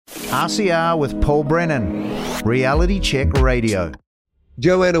RCR with Paul Brennan, Reality Check Radio.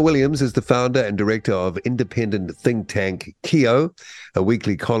 Joanna Williams is the founder and director of independent think tank KEO, a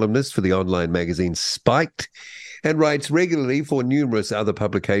weekly columnist for the online magazine Spiked, and writes regularly for numerous other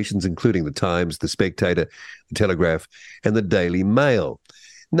publications, including The Times, The Spectator, The Telegraph, and The Daily Mail.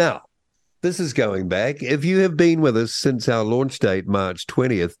 Now, this is going back. If you have been with us since our launch date, March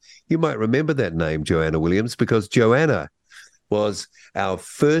 20th, you might remember that name, Joanna Williams, because Joanna was our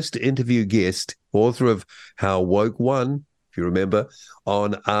first interview guest, author of How Woke Won, if you remember,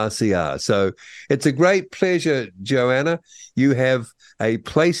 on RCR. So it's a great pleasure, Joanna. You have a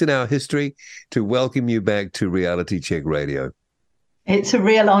place in our history to welcome you back to Reality Check Radio. It's a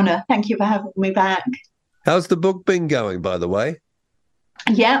real honour. Thank you for having me back. How's the book been going, by the way?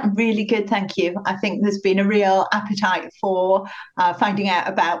 Yeah, really good, thank you. I think there's been a real appetite for finding out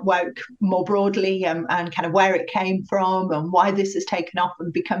about woke more broadly and kind of where it came from and why this has taken off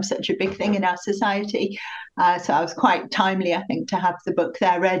and become such a big thing in our society. So I was quite timely, I think, to have the book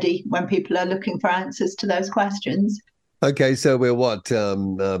there ready when people are looking for answers to those questions. Okay, so we're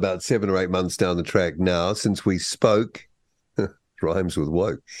about 7 or 8 months down the track now since we spoke. Rhymes with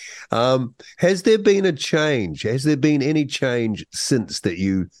woke. Has there been a change? Has there been any change since that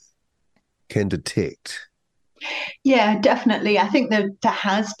you can detect? Yeah, definitely. I think that there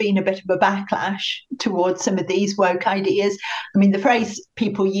has been a bit of a backlash towards some of these woke ideas. I mean, the phrase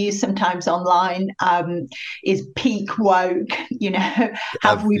people use sometimes online is peak woke. You know,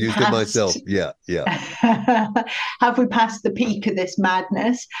 I've used it myself. Yeah. Have we passed the peak of this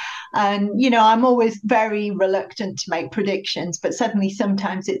madness? And, you know, I'm always very reluctant to make predictions, but suddenly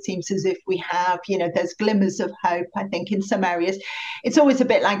sometimes it seems as if we have, you know, there's glimmers of hope, I think, in some areas. It's always a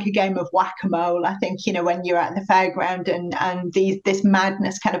bit like a game of whack-a-mole. I think, you know, when you're at the fairground and this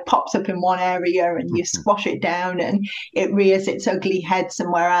madness kind of pops up in one area and you squash it down and it rears its ugly head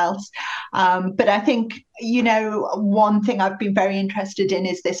somewhere else. But I think, you know, one thing I've been very interested in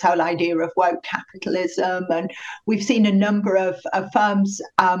is this whole idea of woke capitalism. And we've seen a number of firms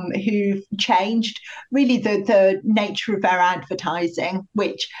who've changed really the nature of their advertising,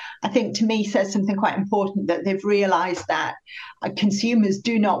 which I think to me says something quite important, that they've realised that consumers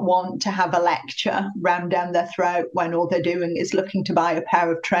do not want to have a lecture rammed down their throat when all they're doing is looking to buy a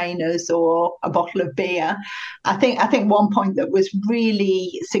pair of trainers or a bottle of beer. I think one point that was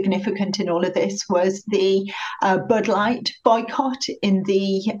really significant in all of this was the Bud Light boycott in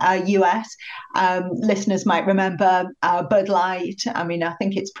the US. Listeners might remember Bud Light. I mean, I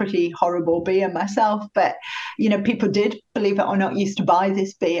think it's pretty horrible beer myself, but, you know, people did, believe it or not, used to buy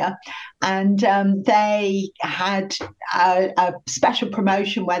this beer. And they had a special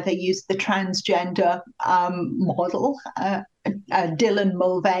promotion where they used the transgender model, Dylan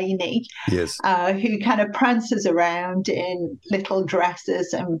Mulvaney, yes, who kind of prances around in little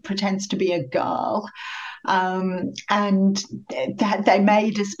dresses and pretends to be a girl. And they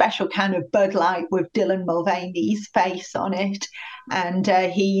made a special kind of Bud Light with Dylan Mulvaney's face on it. And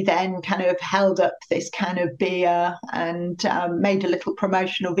he then kind of held up this can of beer and made a little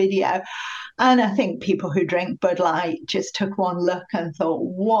promotional video. And I think people who drink Bud Light just took one look and thought,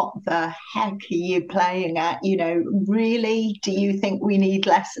 what the heck are you playing at? You know, really? Do you think we need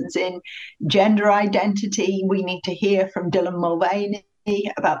lessons in gender identity? We need to hear from Dylan Mulvaney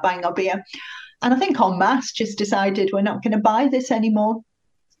about buying our beer. And I think en masse just decided we're not going to buy this anymore.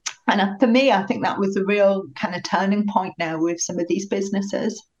 And for me, I think that was a real kind of turning point now with some of these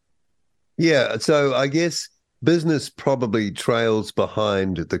businesses. Yeah, so I guess business probably trails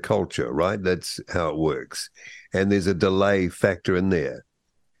behind the culture, right? That's how it works. And there's a delay factor in there.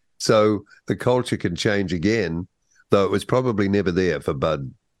 So the culture can change again, though it was probably never there for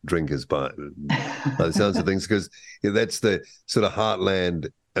Bud drinkers by the sounds of things, because that's the sort of heartland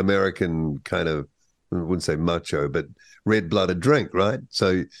American kind of, I wouldn't say macho, but red-blooded drink, right?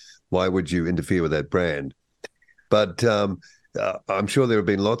 So why would you interfere with that brand? But I'm sure there have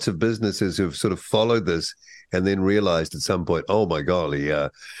been lots of businesses who've sort of followed this and then realized at some point, oh my golly,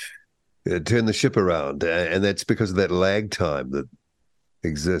 turn the ship around. And that's because of that lag time that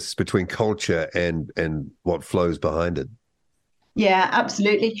exists between culture and what flows behind it. Yeah,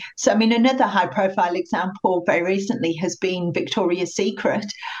 absolutely. So, I mean, another high-profile example very recently has been Victoria's Secret,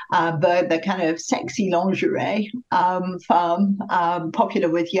 the kind of sexy lingerie firm, popular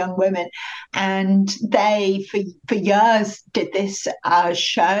with young women. And they, for years, did this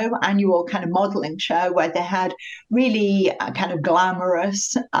annual kind of modelling show, where they had really kind of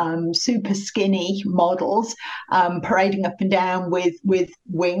glamorous, super skinny models parading up and down with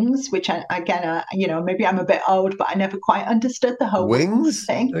wings, which, again, you know, maybe I'm a bit old, but I never quite understood the whole wings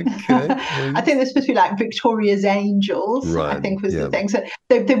thing. Okay. I think they're supposed to be like Victoria's angels, Right. I think was the thing. So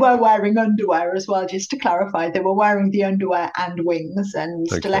they were wearing underwear as well, just to clarify. They were wearing the underwear and wings and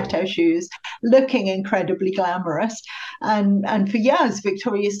stiletto shoes, looking incredibly glamorous. And for years,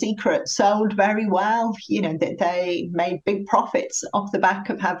 Victoria's Secret sold very well. You know, that they made big profits off the back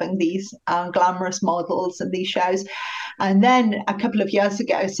of having these glamorous models and these shows. And then a couple of years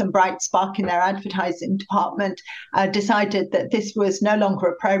ago, some bright spark in their advertising department decided that this was no longer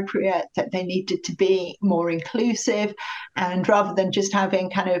appropriate, that they needed to be more inclusive. And rather than just having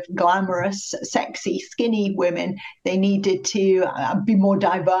kind of glamorous, sexy, skinny women, they needed to be more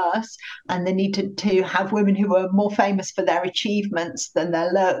diverse, and they needed to have women who were more famous for their achievements than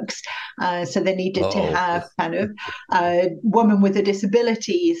their looks. So they needed to have kind of a woman with a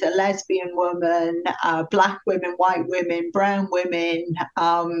disabilities, a lesbian woman, black women, white women, brown women,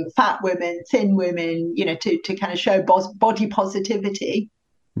 fat women, thin women, you know, to kind of show body positivity.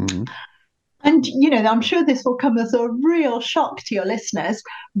 Mm-hmm. And, you know, I'm sure this will come as a real shock to your listeners,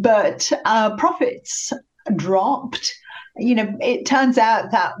 but profits dropped. You know, it turns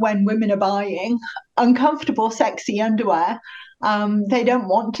out that when women are buying uncomfortable, sexy underwear, they don't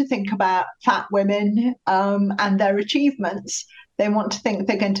want to think about fat women and their achievements. They want to think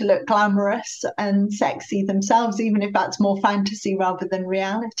they're going to look glamorous and sexy themselves, even if that's more fantasy rather than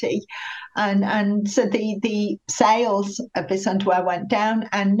reality. And so the sales of this underwear went down,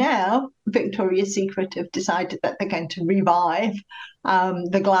 and now Victoria's Secret have decided that they're going to revive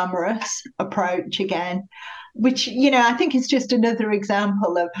the glamorous approach again, which, you know, I think is just another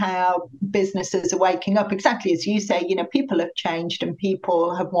example of how businesses are waking up. Exactly as you say, you know, people have changed and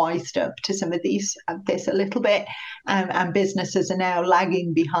people have wised up to some of this a little bit, and businesses are now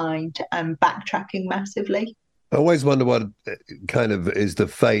lagging behind and backtracking massively. I always wonder what kind of is the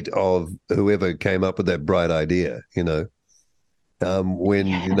fate of whoever came up with that bright idea, you know, when,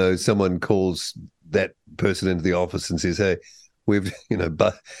 you know, someone calls that person into the office and says, hey, we've, you know,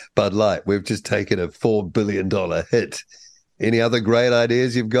 Bud Light, we've just taken a $4 billion hit. Any other great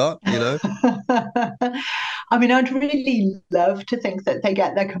ideas you've got, you know? I mean, I'd really love to think that they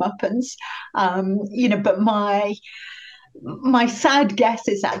get their comeuppance, you know, but my sad guess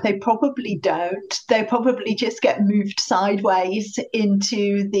is that they probably don't. They probably just get moved sideways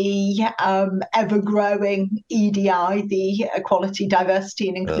into the ever-growing EDI, the Equality, Diversity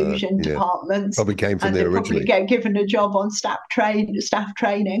and Inclusion departments. Probably came from there originally. Probably get given a job on staff training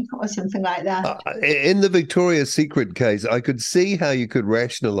or something like that. In the Victoria's Secret case, I could see how you could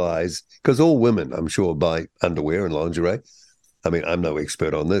rationalize, because all women, I'm sure, buy underwear and lingerie. I mean, I'm no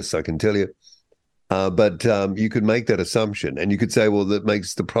expert on this, I can tell you. But you could make that assumption, and you could say, well, that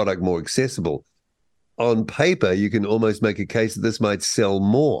makes the product more accessible. On paper, you can almost make a case that this might sell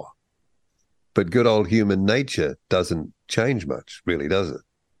more. But good old human nature doesn't change much, really, does it,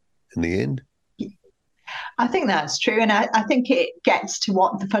 in the end? I think that's true. And I think it gets to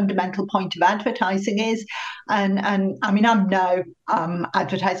what the fundamental point of advertising is. And I mean, I'm no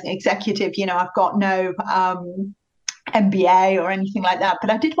advertising executive, you know, I've got no MBA or anything like that, but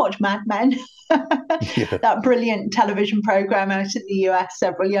I did watch Mad Men, that brilliant television program out in the US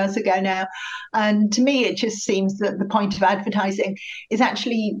several years ago now. And to me, it just seems that the point of advertising is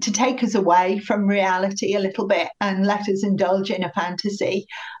actually to take us away from reality a little bit and let us indulge in a fantasy.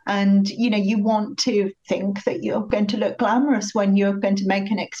 And, you know, you want to think that you're going to look glamorous when you're going to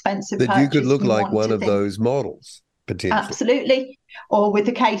make an expensive purchase. That you could look like one of those models. Absolutely. Or with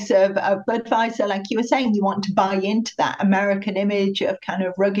the case of Budweiser, like you were saying, you want to buy into that American image of kind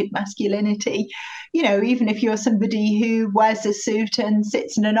of rugged masculinity. You know, even if you're somebody who wears a suit and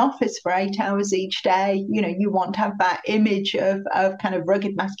sits in an office for 8 hours each day, you know, you want to have that image of kind of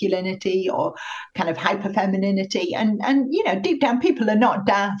rugged masculinity or kind of hyper femininity. And you know, deep down, people are not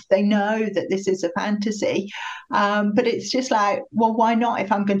daft. They know that this is a fantasy. But it's just like, well, why not?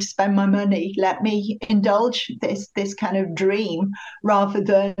 If I'm going to spend my money, let me indulge this kind of dream rather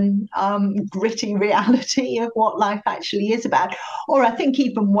than gritty reality of what life actually is about. Or I think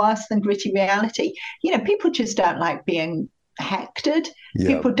even worse than gritty reality, you know, people just don't like being hectored.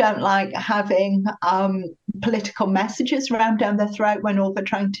 People don't like having political messages rammed down their throat when all they're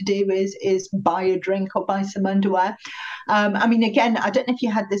trying to do is buy a drink or buy some underwear. I mean, again, I don't know if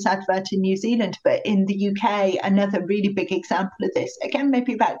you had this advert in New Zealand, but in the UK, another really big example of this, again,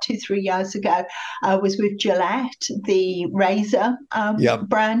 maybe about 2-3 years ago, was with Gillette, the razor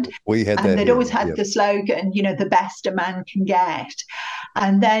brand. We had that. And they'd always had the slogan, you know, the best a man can get.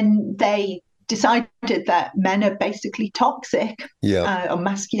 And then they decided that men are basically toxic, or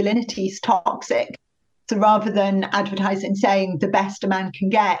masculinity is toxic. So rather than advertising saying the best a man can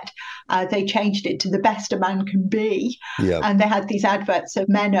get, they changed it to the best a man can be. Yeah. And they had these adverts of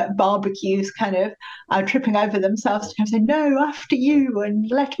men at barbecues kind of tripping over themselves and saying, no, after you,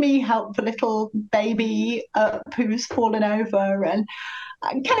 and let me help the little baby who's fallen over. And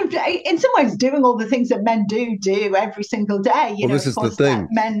kind of, in some ways, doing all the things that men do every single day. Well, this is the thing.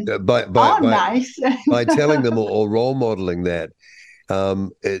 Men by nice. by telling them or role modeling that,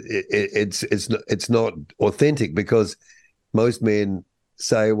 it's not authentic, because most men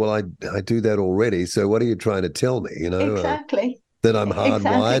say, well, I do that already, so what are you trying to tell me? Exactly. That I'm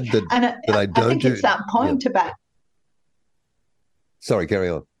hardwired, that I don't. I think it's that point about. Sorry, carry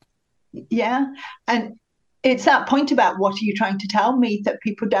on. Yeah, and it's that point about what are you trying to tell me that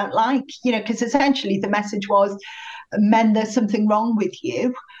people don't like, because essentially the message was, men, there's something wrong with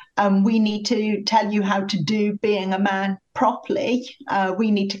you. We need to tell you how to do being a man properly. We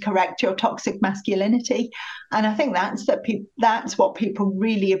need to correct your toxic masculinity. And I think that's what people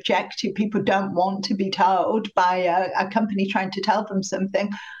really object to. People don't want to be told by a company trying to tell them something.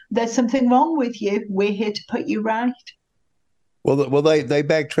 There's something wrong with you. We're here to put you right. Well, they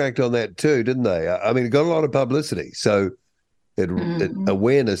backtracked on that too, didn't they? I mean, it got a lot of publicity, so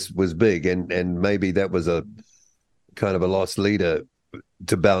awareness was big, and maybe that was a kind of a lost leader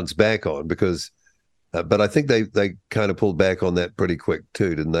to bounce back on, because, but I think they kind of pulled back on that pretty quick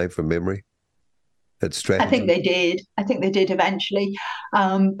too, didn't they, from memory? That strategy. I think they did eventually.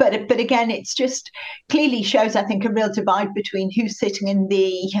 But again, it's just clearly shows, I think, a real divide between who's sitting in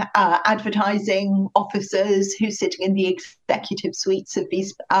the advertising offices, who's sitting in the executive suites of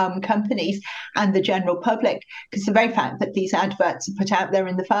these companies, and the general public. Because the very fact that these adverts are put out there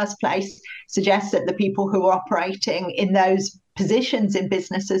in the first place suggests that the people who are operating in those positions in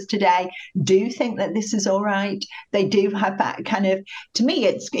businesses today do think that this is all right. They do have that kind of, to me,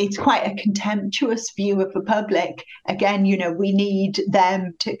 it's quite a contemptuous view of the public. Again, we need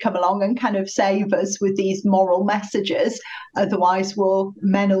them to come along and kind of save us with these moral messages. Otherwise,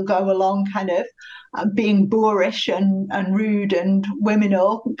 men will go along kind of being boorish and rude, and women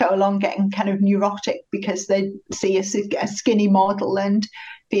will go along getting kind of neurotic because they see a skinny model and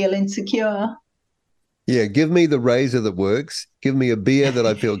feel insecure. Yeah, give me the razor that works. Give me a beer that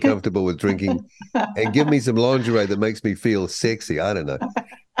I feel comfortable with drinking, and give me some lingerie that makes me feel sexy. I don't know.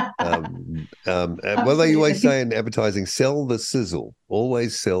 Well, they always say in advertising, sell the sizzle.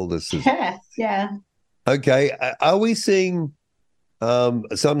 Always sell the sizzle. Yeah. Okay. Are we seeing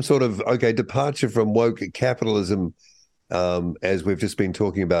some sort of departure from woke capitalism, as we've just been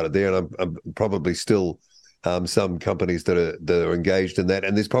talking about it there? And I'm probably still some companies that are engaged in that,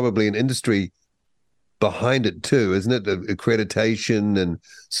 and there's probably an industry behind it too, isn't it? Accreditation and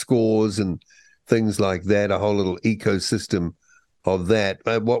scores and things like that, a whole little ecosystem of that.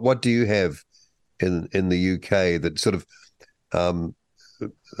 What do you have in the UK that sort of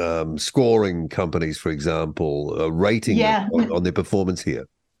scoring companies, for example, rating on their performance here?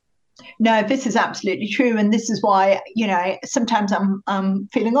 No, this is absolutely true. And this is why, sometimes I'm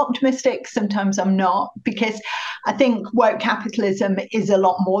feeling optimistic, sometimes I'm not, because I think woke capitalism is a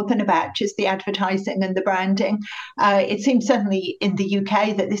lot more than about just the advertising and the branding. It seems certainly in the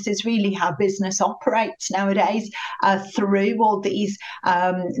UK that this is really how business operates nowadays, through all these,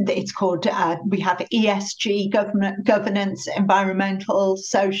 it's called, we have ESG, governance, environmental,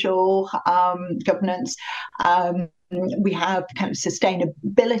 social governance. We have kind of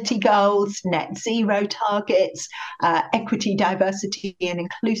sustainability goals, net zero targets, equity, diversity and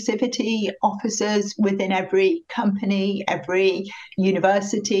inclusivity officers within every company, every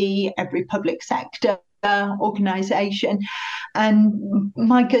university, every public sector organization. And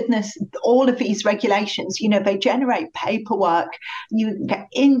my goodness, all of these regulations, they generate paperwork. You get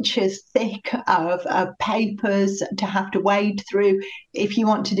inches thick of papers to have to wade through if you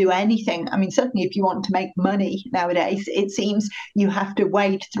want to do anything. I mean, certainly if you want to make money nowadays, it seems you have to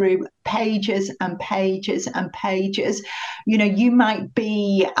wade through pages and pages and pages. You might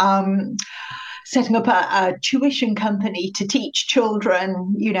be setting up a tuition company to teach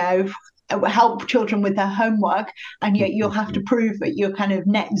children, help children with their homework, and yet you'll have to prove that you're kind of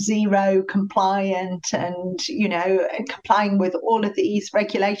net zero compliant and complying with all of these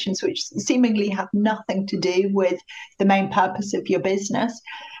regulations which seemingly have nothing to do with the main purpose of your business.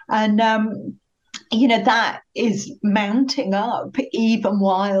 And that is mounting up even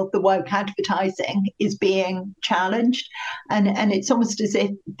while the woke advertising is being challenged. And it's almost as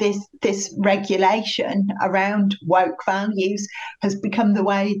if this regulation around woke values has become the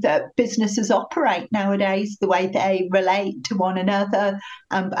way that businesses operate nowadays, the way they relate to one another.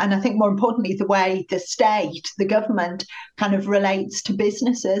 And I think more importantly, the way the state, the government kind of relates to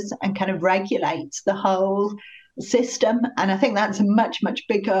businesses and kind of regulates the whole system. And I think that's a much, much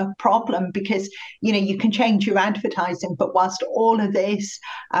bigger problem because, you can change your advertising, but whilst all of this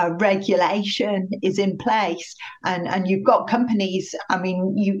regulation is in place and you've got companies, I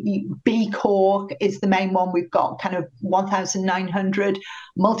mean, B Corp is the main one. We've got kind of 1,900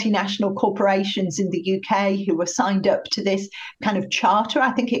 multinational corporations in the UK who were signed up to this kind of charter.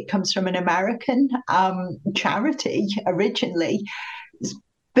 I think it comes from an American charity originally.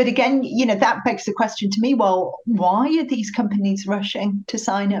 But again, that begs the question to me, well, why are these companies rushing to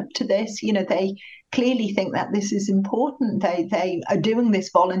sign up to this? They clearly think that this is important. They are doing this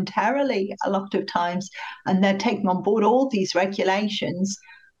voluntarily a lot of times, and they're taking on board all these regulations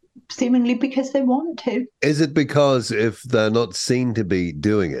seemingly because they want to. Is it because if they're not seen to be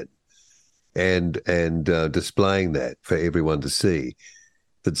doing it and displaying that for everyone to see,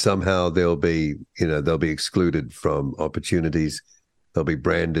 that somehow they'll be excluded from opportunities? They'll be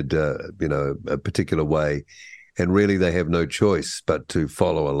branded, a particular way, and really they have no choice but to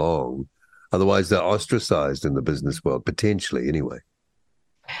follow along. Otherwise, they're ostracized in the business world, potentially, anyway.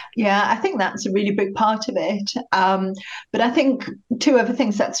 Yeah, I think that's a really big part of it. But I think two other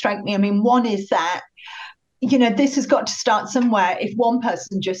things that strike me. I mean, one is that, this has got to start somewhere. If one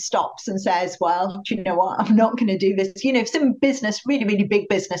person just stops and says, well, do you know what, I'm not going to do this. If some business, really, really big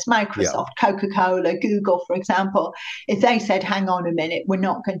business, Microsoft, Coca-Cola, Google, for example, if they said, hang on a minute, we're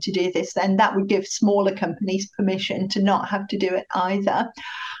not going to do this, then that would give smaller companies permission to not have to do it either.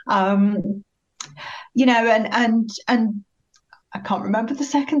 And I can't remember the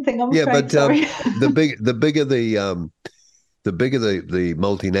second thing. I'm afraid. Sorry. the bigger the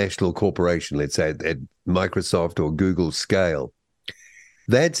multinational corporation, let's say at Microsoft or Google scale,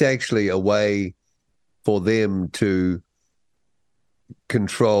 that's actually a way for them to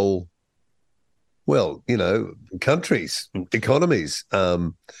control, countries, economies,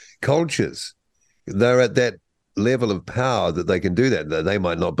 cultures. They're at that level of power that they can do that. They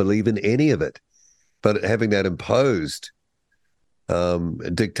might not believe in any of it, but having that imposed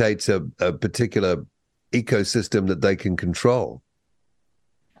dictates a particular ecosystem that they can control.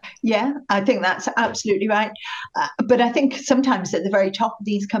 Yeah, I think that's absolutely right. But I think sometimes at the very top of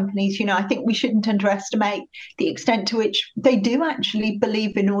these companies, I think we shouldn't underestimate the extent to which they do actually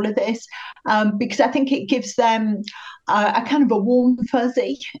believe in all of this, because I think it gives them a kind of a warm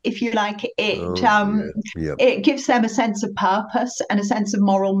fuzzy, if you like. It gives them a sense of purpose and a sense of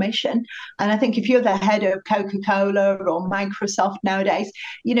moral mission. And I think if you're the head of Coca-Cola or Microsoft nowadays,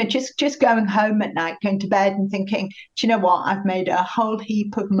 just going home at night, going to bed and thinking, do you know what, I've made a whole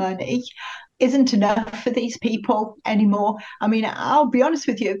heap of money, isn't enough for these people anymore. I mean, I'll be honest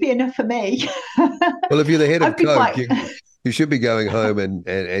with you, it'd be enough for me. Well, if you're the head of Coke, you should be going home and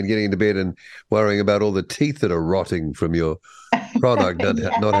getting into bed and worrying about all the teeth that are rotting from your product,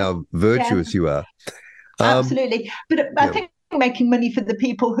 not how virtuous you are. Absolutely. But I think making money for the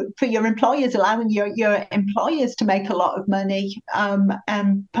people, for your employers, allowing your employers to make a lot of money,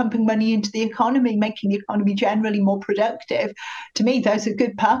 and pumping money into the economy, making the economy generally more productive. To me, those are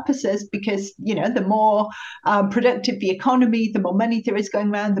good purposes because, the more productive the economy, the more money there is going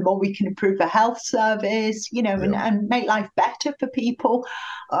around, the more we can improve the health service, and make life better for people.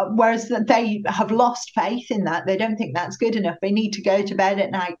 Whereas they have lost faith in that. They don't think that's good enough. They need to go to bed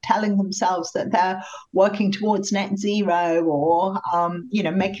at night telling themselves that they're working towards net zero or,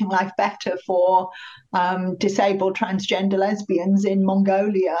 making life better for disabled transgender lesbians in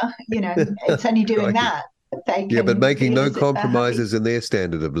Mongolia. It's only doing that. But making no compromises in their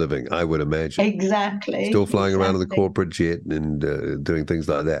standard of living, I would imagine. Exactly. Still flying around in the corporate jet and doing things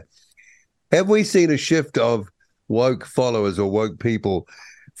like that. Have we seen a shift of woke followers or woke people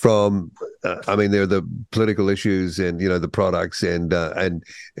from, there are the political issues and, the products and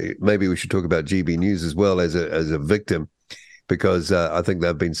maybe we should talk about GB News as well as a victim, because I think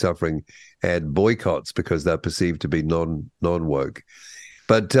they've been suffering ad boycotts because they're perceived to be non-woke.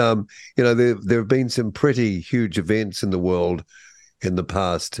 But, there have been some pretty huge events in the world in the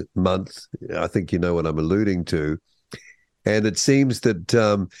past month. I think you know what I'm alluding to. And it seems that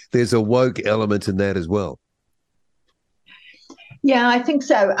there's a woke element in that as well. Yeah, I think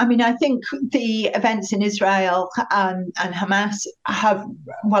so. I mean, I think the events in Israel and Hamas I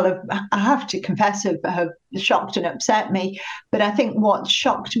have to confess, have shocked and upset me. But I think what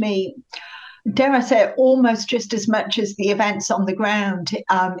shocked me dare I say, almost just as much as the events on the ground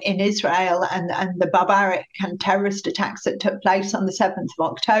in Israel and the barbaric and terrorist attacks that took place on the 7th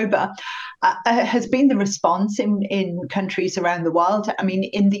of October, has been the response in countries around the world. I mean,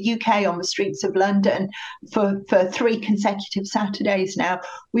 in the UK, on the streets of London, for 3 consecutive Saturdays now,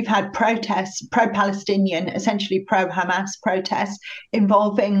 we've had protests, pro-Palestinian, essentially pro-Hamas protests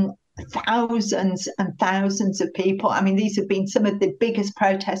involving thousands and thousands of people. I mean, these have been some of the biggest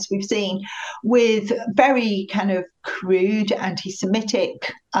protests we've seen, with very kind of crude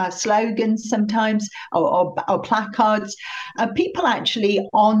anti-Semitic slogans sometimes, or placards. People actually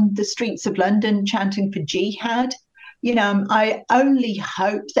on the streets of London chanting for jihad. You know, I only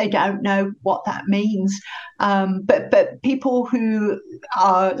hope they don't know what that means. But people who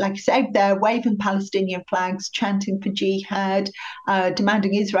are, like I say, they're waving Palestinian flags, chanting for jihad,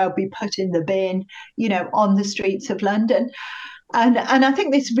 demanding Israel be put in the bin, you know, on the streets of London. And I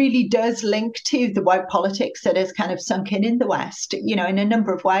think this really does link to the woke politics that has kind of sunk in the West, you know, in a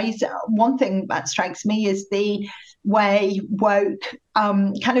number of ways. One thing that strikes me is the way woke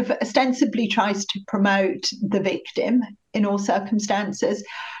kind of ostensibly tries to promote the victim in all circumstances,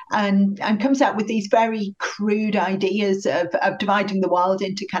 and comes out with these very crude ideas of dividing the world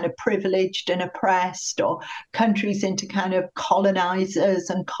into kind of privileged and oppressed, or countries into kind of colonizers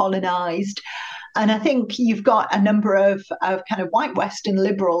and colonized. And I think you've got a number of kind of white Western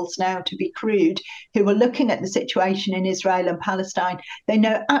liberals now, to be crude, who are looking at the situation in Israel and Palestine. They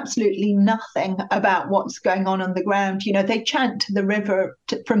know absolutely nothing about what's going on the ground. You know, they chant to the river,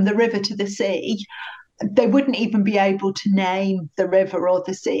 from the river to the sea. They wouldn't even be able to name the river or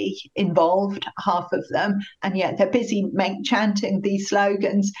the sea involved, half of them. And yet they're busy chanting these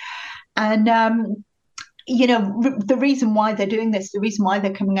slogans. And you know, the reason why they're doing this, the reason why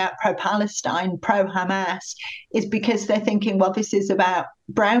they're coming out pro-Palestine, pro-Hamas, is because they're thinking, well, this is about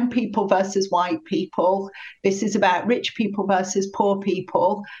brown people versus white people. This is about rich people versus poor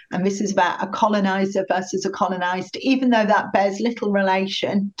people. And this is about a colonizer versus a colonized, even though that bears little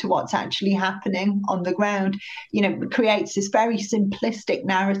relation to what's actually happening on the ground. You know, it creates this very simplistic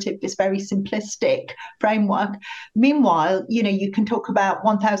narrative, this very simplistic framework. Meanwhile, you know, you can talk about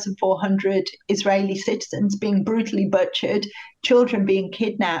 1,400 Israeli citizens being brutally butchered, children being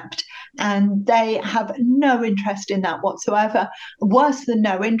kidnapped, and they have no interest in that whatsoever. Worse than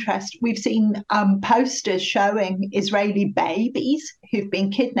no interest, we've seen posters showing Israeli babies who've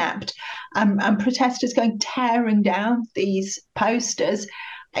been kidnapped, and protesters tearing down these posters.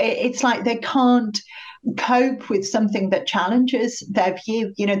 It's like they can't cope with something that challenges their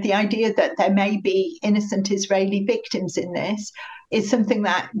view. You know, the idea that there may be innocent Israeli victims in this is something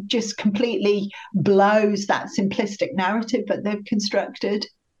that just completely blows that simplistic narrative that they've constructed.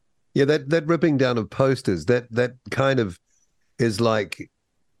 Yeah, that ripping down of posters, that kind of is like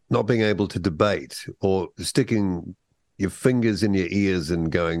not being able to debate, or sticking your fingers in your ears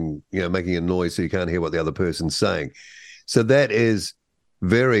and going, you know, making a noise so you can't hear what the other person's saying. So that's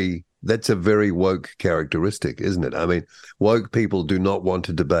a very woke characteristic, isn't it? I mean, woke people do not want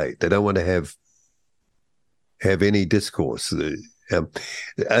to debate. They don't want to have any discourse. Do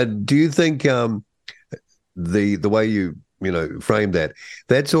you think the way you frame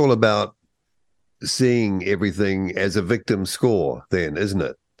that's all about seeing everything as a victim score, then, isn't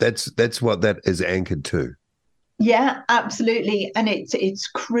it? That's what that is anchored to. Yeah, absolutely, and it's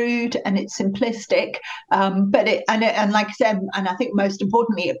crude and it's simplistic, but and like I said, and I think most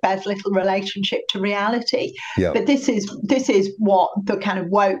importantly, it bears little relationship to reality. Yeah. But this is what the kind of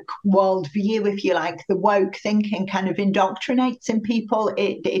woke worldview, if you like, the woke thinking kind of indoctrinates in people.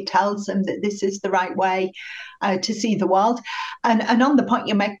 It tells them that this is the right way to see the world. And on the point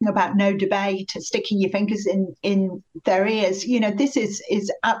you're making about no debate, sticking your fingers in their ears, you know, this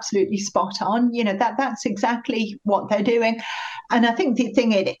is absolutely spot on. You know, that's exactly what they're doing. And I think the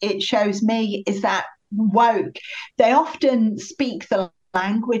thing it shows me is that woke, they often speak the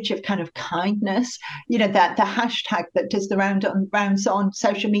language of kind of kindness. You know, that the hashtag that does the rounds on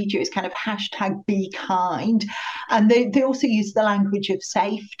social media is kind of hashtag be kind. And they also use the language of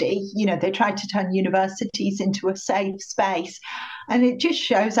safety. You know, they try to turn universities into a safe space. And it just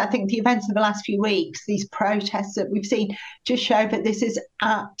shows, I think the events of the last few weeks, these protests that we've seen, just show that this is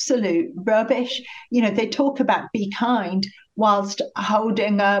absolute rubbish. You know, they talk about be kind whilst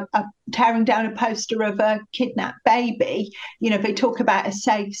holding tearing down a poster of a kidnapped baby. You know, they talk about a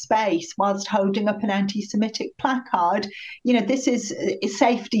safe space whilst holding up an anti-Semitic placard. You know, this is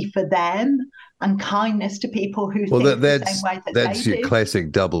safety for them and kindness to people who think the same way that that's they your do.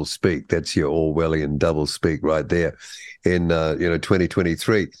 Classic double speak. That's your Orwellian double speak right there in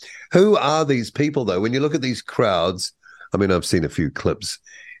 2023. Who are these people, though? When you look at these crowds, I mean, I've seen a few clips,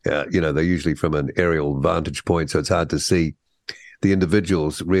 they're usually from an aerial vantage point, so it's hard to see the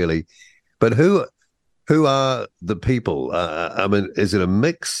individuals really. But who are the people? I mean, is it a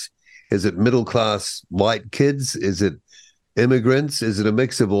mix? Is it middle-class white kids? Is it immigrants? Is it a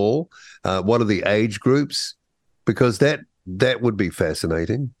mix of all? What are the age groups? Because that would be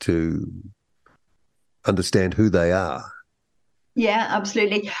fascinating to understand who they are. Yeah,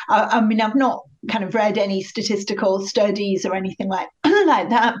 absolutely. I mean, I've not kind of read any statistical studies or anything like like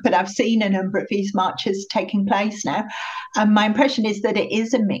that, but I've seen a number of these marches taking place now. And my impression is that it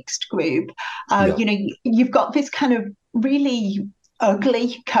is a mixed group. You've got this kind of really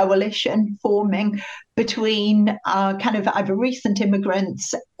ugly coalition forming between kind of either recent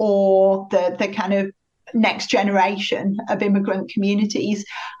immigrants or the kind of next generation of immigrant communities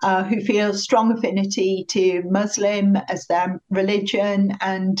who feel strong affinity to Muslim as their religion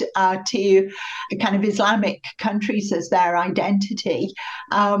and to kind of Islamic countries as their identity.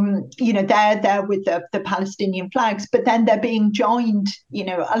 They're there with the Palestinian flags, but then they're being joined,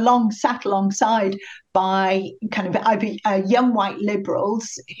 sat alongside by kind of either young white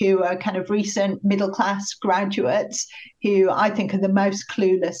liberals who are kind of recent middle class graduates who I think are the most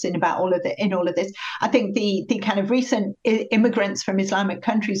clueless in all of this. I think the kind of recent immigrants from Islamic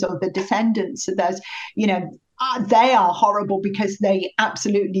countries or the descendants of those, they are horrible because they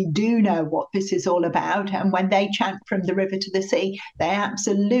absolutely do know what this is all about. And when they chant from the river to the sea, they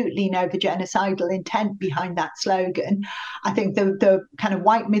absolutely know the genocidal intent behind that slogan. I think the kind of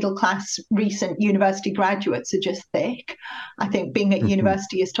white middle class recent university graduates are just thick. I think being at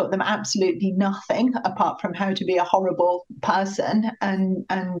university has taught them absolutely nothing apart from how to be a horrible person. And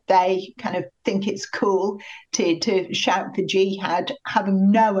they kind of think it's cool to shout the jihad, having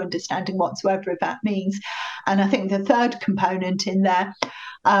no understanding whatsoever of that means. And I think the third component in there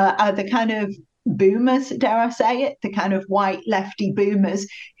are the kind of boomers, dare I say it, the kind of white lefty boomers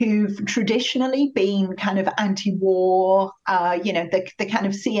who've traditionally been kind of anti-war, the kind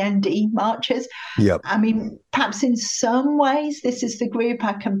of CND marches. Yep. I mean, perhaps in some ways, this is the group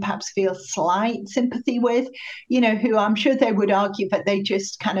I can perhaps feel slight sympathy with, who I'm sure they would argue that they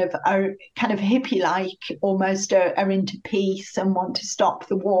just kind of are kind of hippie-like, almost are into peace and want to stop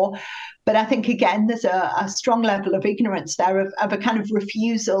the war. But I think, again, there's a strong level of ignorance there of a kind of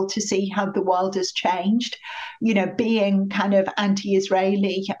refusal to see how the world has changed. Being kind of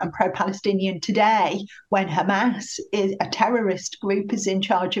anti-Israeli and pro-Palestinian today when Hamas is a terrorist group is in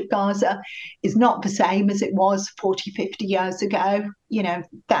charge of Gaza is not the same as it was 40, 50 years ago.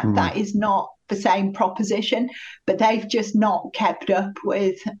 That is not the same proposition, but they've just not kept up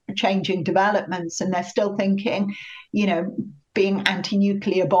with changing developments, and they're still thinking, being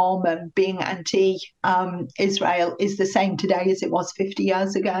anti-nuclear bomb and being anti-Israel is the same today as it was 50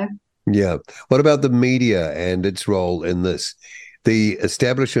 years ago. Yeah. What about the media and its role in this? The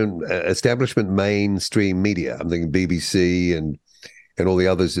establishment mainstream media, I'm thinking BBC and all the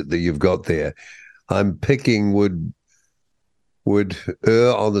others that you've got there, I'm picking would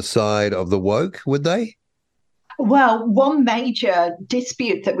err on the side of the woke, would they? Well, one major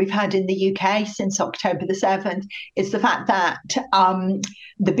dispute that we've had in the UK since October the 7th is the fact that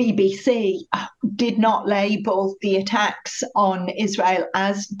the BBC did not label the attacks on Israel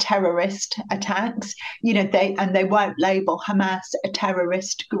as terrorist attacks. They won't label Hamas a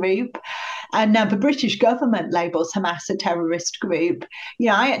terrorist group. And now the British government labels Hamas a terrorist group.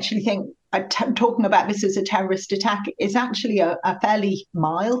 I actually think talking about this as a terrorist attack is actually a fairly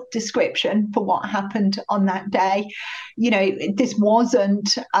mild description for what happened on that day. This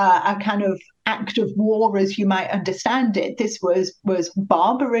wasn't a kind of act of war as you might understand it. This was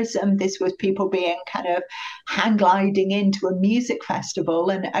barbarism. This was people being kind of hang gliding into a music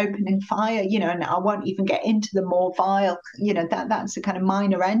festival and opening fire, and I won't even get into the more vile, that's the kind of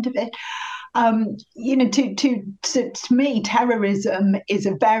minor end of it. To me, terrorism is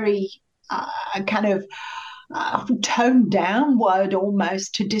a very kind of toned down word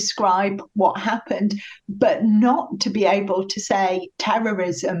almost to describe what happened, but not to be able to say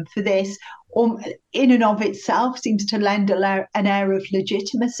terrorism for this in and of itself seems to lend an air of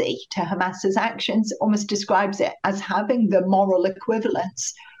legitimacy to Hamas's actions, almost describes it as having the moral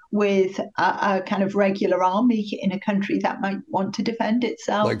equivalence with a kind of regular army in a country that might want to defend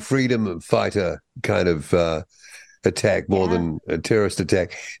itself. Like freedom fighter kind of attack more than a terrorist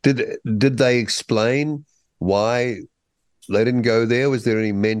attack. Did they explain why they didn't go there? Was there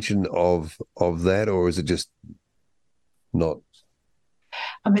any mention of that, or is it just not?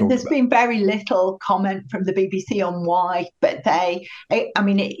 I mean, talked there's about? been very little comment from the BBC on why, but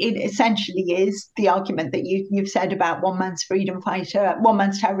it essentially is the argument that you've said about one man's freedom fighter, one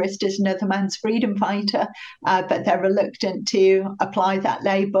man's terrorist is another man's freedom fighter, but they're reluctant to apply that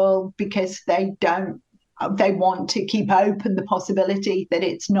label because they want to keep open the possibility that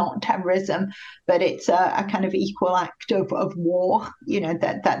it's not terrorism, but it's a kind of equal act of war,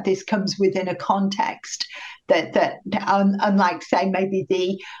 that this comes within a context that unlike, say, maybe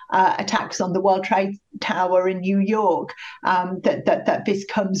the attacks on the World Trade Tower in New York, that this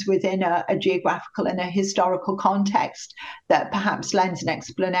comes within a geographical and a historical context that perhaps lends an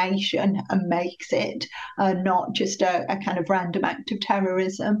explanation and makes it not just a kind of random act of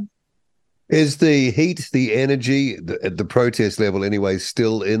terrorism. Is the heat, the energy at the protest level anyway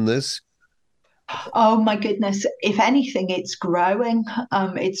still in this? Oh my goodness. If anything, it's growing.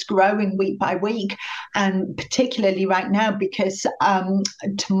 It's growing week by week. And particularly right now, because Saturday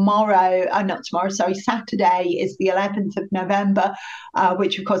is the 11th of November,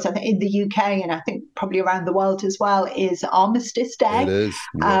 which of course I think in the UK and I think probably around the world as well is Armistice Day. It is.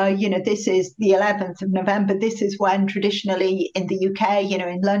 Yeah. This is the 11th of November. This is when traditionally in the UK,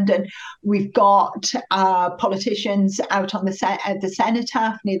 in London, we've got politicians out on the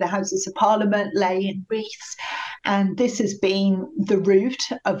cenotaph near the Houses of Parliament, laying wreaths, and this has been the route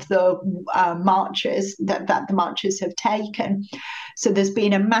of the marches that the marchers have taken. So there's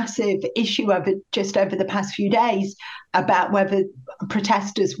been a massive issue just over the past few days about whether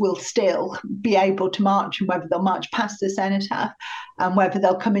protesters will still be able to march and whether they'll march past the cenotaph and whether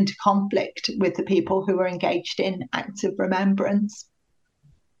they'll come into conflict with the people who are engaged in acts of remembrance.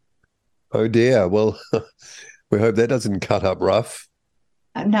 Oh dear. Well, we hope that doesn't cut up rough.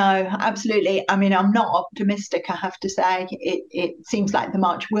 No, absolutely. I mean, I'm not optimistic, I have to say. It seems like the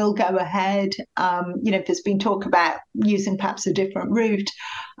march will go ahead. There's been talk about using perhaps a different route.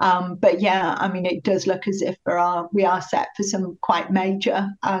 But yeah, I mean, it does look as if we are set for some quite major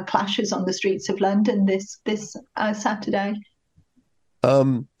clashes on the streets of London this Saturday.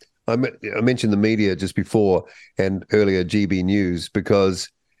 I mentioned the media just before and earlier GB News because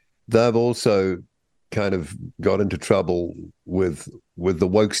they've also kind of got into trouble with the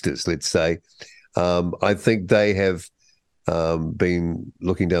wokesters, let's say. I think they have been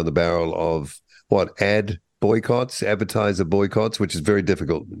looking down the barrel of advertiser boycotts, which is very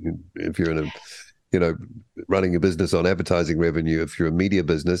difficult if you're in running a business on advertising revenue, if you're a media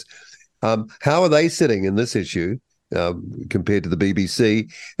business. How are they sitting in this issue compared to the BBC?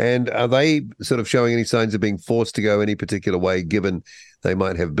 And are they sort of showing any signs of being forced to go any particular way, given they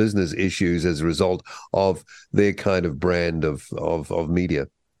might have business issues as a result of their kind of brand of media?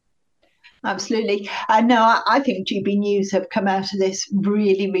 Absolutely. No, I think GB News have come out of this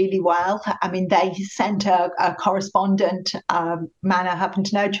really, really well. I mean, they sent a correspondent, man I happen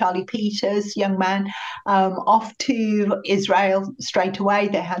to know, Charlie Peters, young man, off to Israel straight away.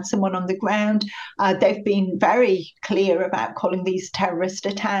 They had someone on the ground. They've been very clear about calling these terrorist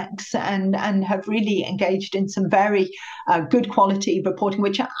attacks and have really engaged in some very good quality reporting,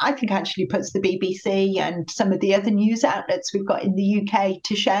 which I think actually puts the BBC and some of the other news outlets we've got in the UK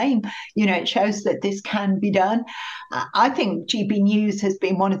to shame. It shows that this can be done. I think GB News has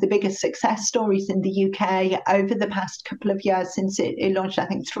been one of the biggest success stories in the UK over the past couple of years since it launched, I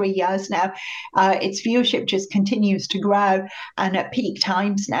think 3 years now. Its viewership just continues to grow. And at peak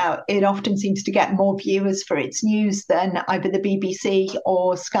times now, it often seems to get more viewers for its news than either the BBC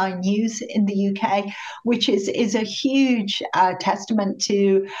or Sky News in the UK, which is a huge testament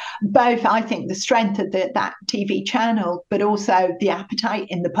to both, I think, the strength of that TV channel, but also the appetite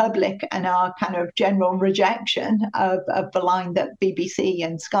in the public and our kind of general rejection of the line that BBC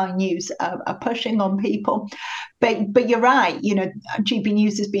and Sky News are pushing on people. But you're right, GB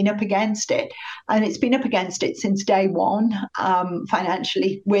News has been up against it, and it's been up against it since day one,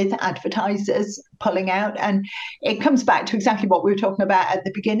 financially, with advertisers pulling out. And it comes back to exactly what we were talking about at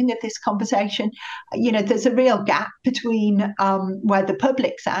the beginning of this conversation. There's a real gap between where the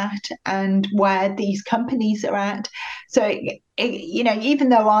public's at and where these companies are at. So, even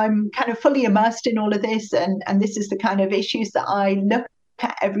though I'm kind of fully immersed in all of this, and this is the kind of issues that I look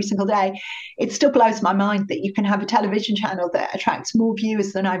at every single day, it still blows my mind that you can have a television channel that attracts more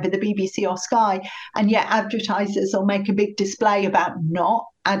viewers than either the BBC or Sky, and yet advertisers will make a big display about not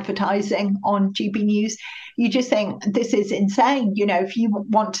advertising on GB News. You just think this is insane. If you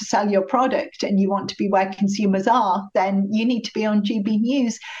want to sell your product and you want to be where consumers are, then you need to be on GB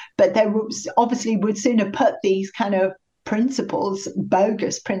News. But they obviously would sooner put these kind of principles,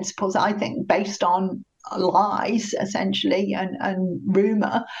 bogus principles, I think, based on lies essentially and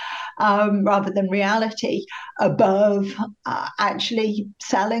rumor rather than reality above actually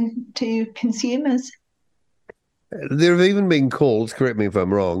selling to consumers. There have even been calls, correct me if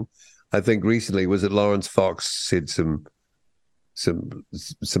I'm wrong, I think recently, was it Lawrence Fox said some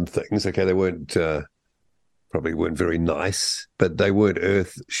things. Okay, they weren't probably weren't very nice, but they weren't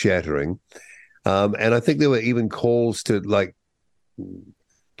earth shattering. And I think there were even calls to like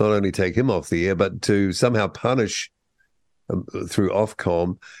not only take him off the air, but to somehow punish through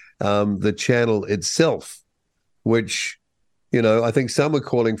Ofcom the channel itself, which, you know, I think some are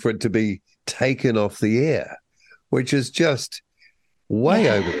calling for it to be taken off the air, which is just way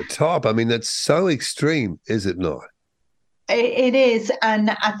over the top. I mean, that's so extreme, is it not? It is. And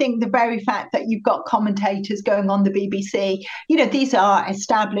I think the very fact that you've got commentators going on the BBC, you know, these are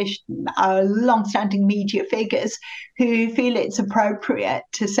established, long-standing media figures who feel it's appropriate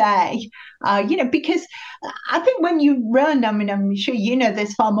to say, you know, because I think when you run, I mean, I'm sure you know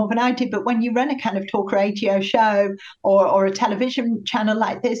this far more than I do, but when you run a kind of talk radio show or a television channel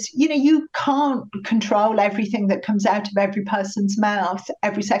like this, you know, you can't control everything that comes out of every person's mouth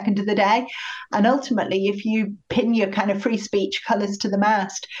every second of the day. And ultimately, if you pin your kind of free speech colours to the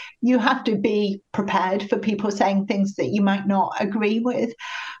mast, you have to be prepared for people saying things that you might not agree with.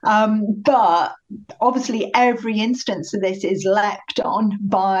 But obviously, every instance of this is leapt on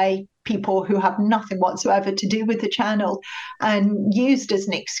by people who have nothing whatsoever to do with the channel and used as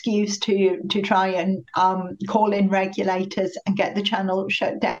an excuse to try and call in regulators and get the channel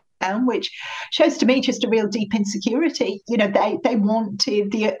shut down, which shows to me just a real deep insecurity. You know, they want to,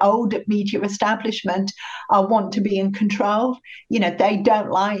 the old media establishment want to be in control. You know, they don't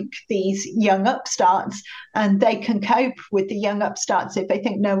like these young upstarts, and they can cope with the young upstarts if they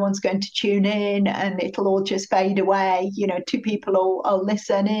think no one's going to tune in and it'll all just fade away. You know, two people will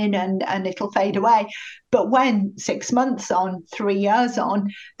listen in and it'll fade away. But when 6 months on, 3 years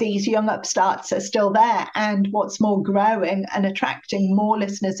on, these young upstarts are still there, and what's more, growing and attracting more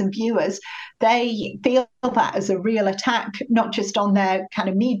listeners and viewers, they feel that as a real attack, not just on their kind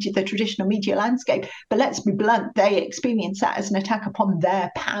of media, the traditional media landscape, but let's be blunt, they experience that as an attack upon their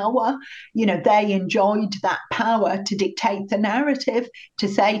power. You know, they enjoyed that power to dictate the narrative, to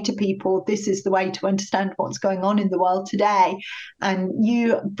say to people, this is the way to understand what's going on in the world today. And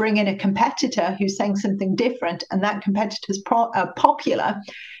you bring in a competitor who's saying something different, and that competitor's popular,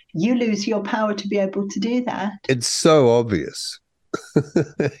 you lose your power to be able to do that. It's so obvious.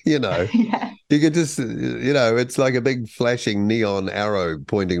 You know, you could just, you know, it's like a big flashing neon arrow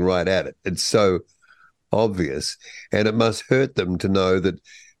pointing right at it. It's so obvious, and it must hurt them to know that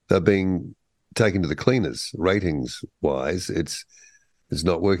they're being taken to the cleaners ratings wise. It's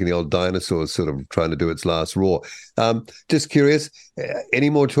not working. The old dinosaur is sort of trying to do its last roar. Just curious,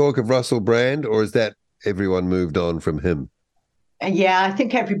 any more talk of Russell Brand, or is that everyone moved on from him? Yeah, I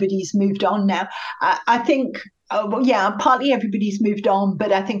think everybody's moved on now. I think, well, yeah, partly everybody's moved on,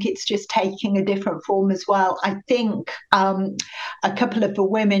 but I think it's just taking a different form as well. I think a couple of the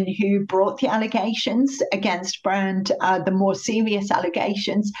women who brought the allegations against Brand, the more serious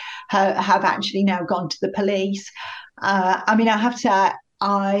allegations, have actually now gone to the police. I mean, I have to say,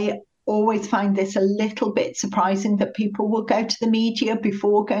 I always find this a little bit surprising that people will go to the media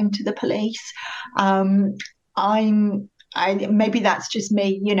before going to the police. Maybe that's just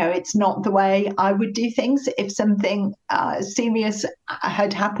me, you know, it's not the way I would do things. If something serious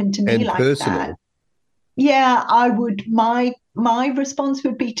had happened to me and like personal. that, yeah, I would, my response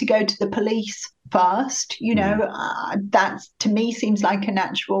would be to go to the police first. You know, that to me seems like a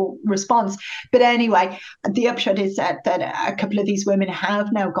natural response. But anyway, the upshot is that a couple of these women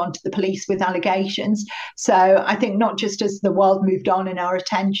have now gone to the police with allegations. So I think not just as the world moved on and our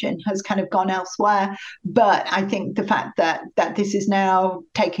attention has kind of gone elsewhere, but I think the fact that this is now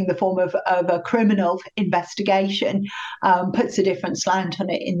taking the form of a criminal investigation puts a different slant on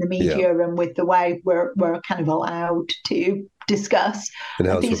it in the media and with the way we're kind of allowed to discuss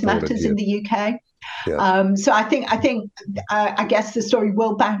these matters in the UK. So I guess the story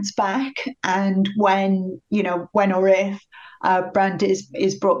will bounce back, and when or if Brand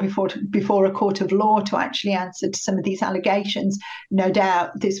is brought before a court of law to actually answer to some of these allegations, no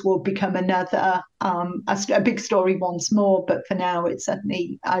doubt this will become another a big story once more. But for now, it's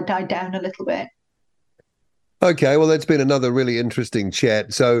certainly died down a little bit. Okay, well, that's been another really interesting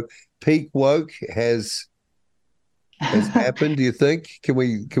chat. So peak woke has happened, do you think? Can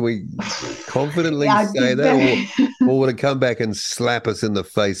we confidently say that, or will it come back and slap us in the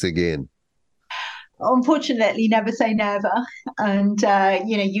face again? unfortunately, never say never, and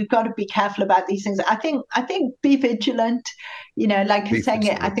you've got to be careful about these things. I think be vigilant. Like I'm Be saying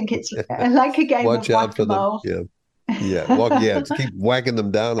it. I vigilant. think it's like a game of Watch out for them. whack-a-mole. Yeah. Yeah. Well, yeah. To keep whacking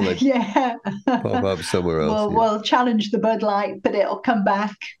them down and they Yeah. pop up somewhere else. We'll Yeah. we'll challenge the Bud Light, but it'll come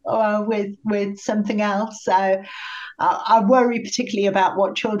back with something else. So I worry particularly about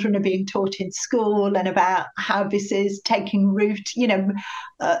what children are being taught in school and about how this is taking root.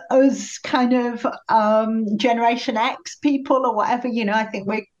 Us kind of Generation X people or whatever. I think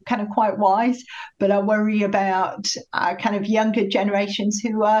we're kind of quite wise, but I worry about kind of younger generations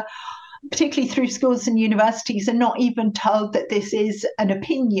who are, particularly through schools and universities, are not even told that this is an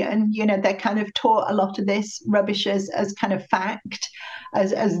opinion. They're kind of taught a lot of this rubbish as kind of fact,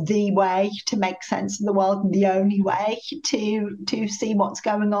 as the way to make sense of the world, and the only way to see what's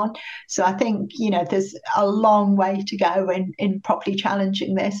going on. So I think there's a long way to go in properly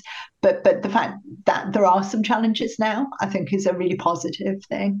challenging this. But the fact that there are some challenges now, I think, is a really positive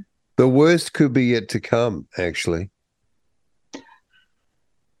thing. The worst could be yet to come, actually.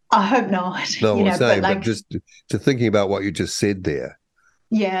 I hope not. No, I'm saying, but just to thinking about what you just said there.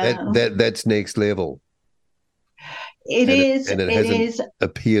 Yeah. That's next level. It is. And it hasn't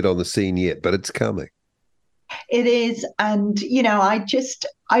appeared on the scene yet, but it's coming. It is. And,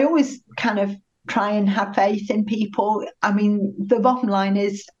 I always kind of try and have faith in people. I mean, the bottom line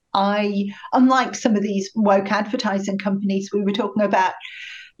is unlike some of these woke advertising companies we were talking about,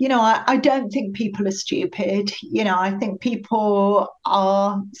 I don't think people are stupid. I think people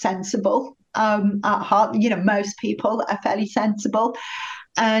are sensible at heart. Most people are fairly sensible.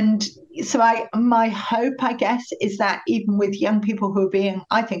 And so my hope, I guess, is that even with young people who are being,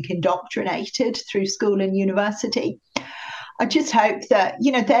 I think, indoctrinated through school and university, I just hope that,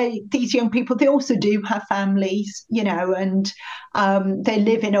 these young people, they also do have families, and they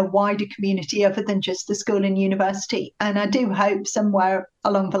live in a wider community other than just the school and university. And I do hope somewhere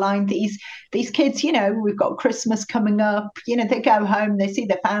along the line, these kids, we've got Christmas coming up, they go home, they see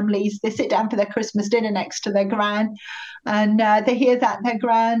their families, they sit down for their Christmas dinner next to their gran, and they hear that their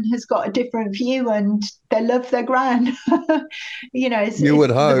gran has got a different view and they love their gran. You would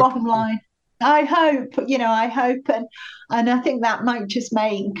hope. The bottom line. I hope, and I think that might just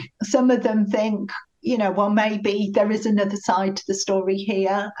make some of them think, well, maybe there is another side to the story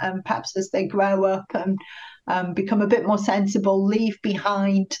here, and perhaps as they grow up and become a bit more sensible, leave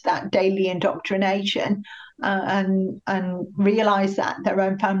behind that daily indoctrination, and realise that their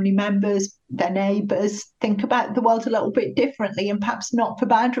own family members, their neighbours, think about the world a little bit differently, and perhaps not for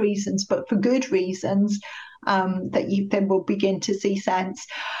bad reasons, but for good reasons. That then will begin to see sense.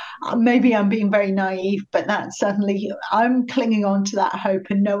 Maybe I'm being very naive, but that's certainly, I'm clinging on to that hope,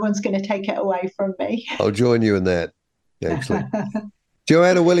 and no one's going to take it away from me. I'll join you in that, actually.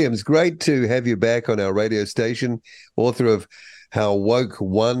 Joanna Williams, great to have you back on our radio station, author of How Woke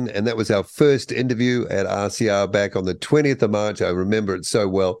Won, and that was our first interview at RCR back on the 20th of March. I remember it so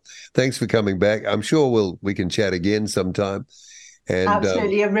well. Thanks for coming back. I'm sure we can chat again sometime. And,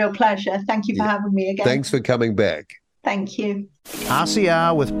 absolutely, a real pleasure. Thank you for having me again. Thanks for coming back. Thank you.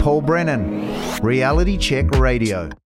 RCR with Paul Brennan, Reality Check Radio.